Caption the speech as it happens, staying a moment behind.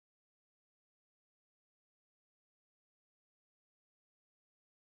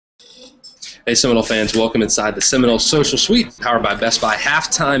Hey, Seminole fans, welcome inside the Seminole Social Suite, powered by Best Buy.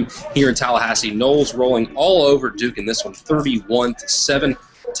 Halftime here in Tallahassee. Noles rolling all over Duke in this one, 31-7.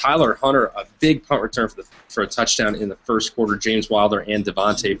 Tyler Hunter, a big punt return for a touchdown in the first quarter. James Wilder and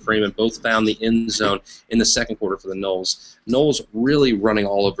Devontae Freeman both found the end zone in the second quarter for the Noles. Noles really running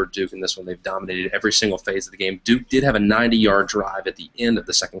all over Duke in this one. They've dominated every single phase of the game. Duke did have a 90-yard drive at the end of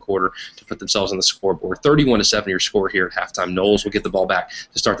the second quarter to put themselves on the scoreboard. 31-7 your score here at halftime. Noles will get the ball back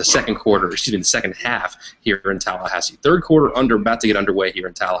to start the the second half here in Tallahassee. Third quarter about to get underway here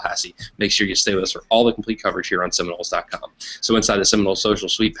in Tallahassee. Make sure you stay with us for all the complete coverage here on Seminoles.com. So inside the Seminole Social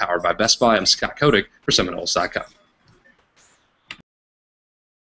Suite, powered by Best Buy, I'm Scott Kotick for Seminoles.com.